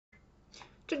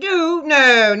To do?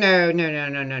 No, no, no, no,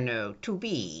 no, no, no. To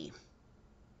be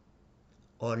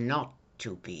or not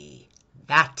to be,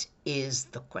 that is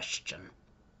the question.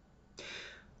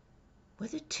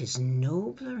 Whether 'tis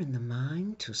nobler in the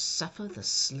mind to suffer the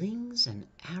slings and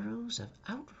arrows of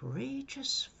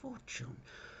outrageous fortune,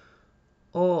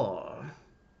 or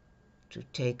to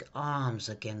take arms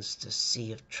against a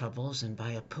sea of troubles, and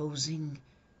by opposing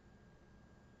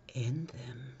end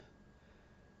them,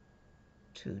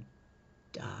 to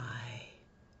die,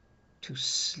 to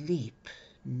sleep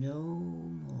no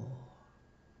more.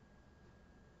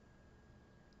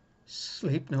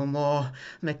 Sleep no more.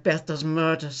 Macbeth does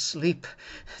murder sleep,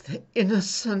 the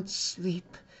innocent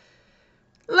sleep.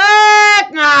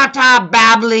 Let not our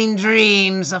babbling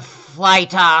dreams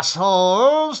affright our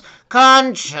souls.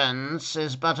 Conscience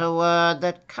is but a word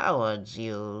that cowards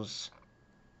use.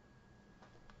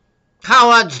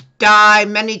 Cowards die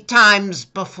many times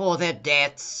before their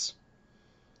deaths.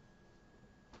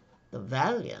 The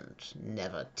valiant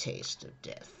never taste of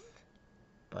death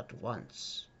but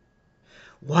once.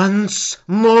 Once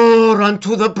more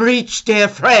unto the breach, dear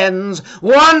friends,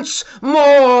 once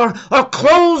more, or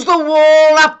close the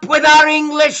wall up with our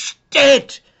English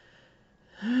state.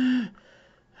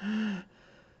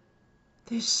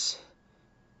 This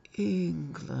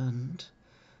England,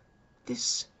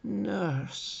 this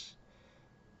nurse,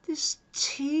 this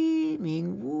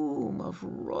teeming womb of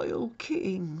royal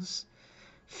kings,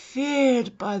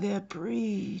 feared by their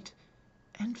breed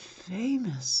and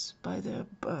famous by their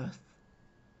birth.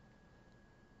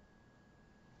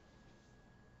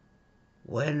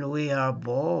 When we are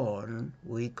born,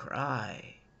 we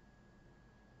cry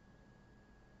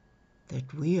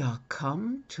that we are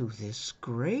come to this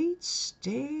great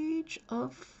stage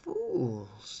of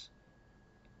fools.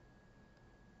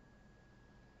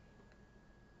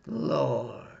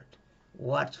 Lord,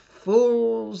 what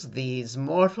fools these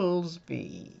mortals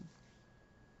be!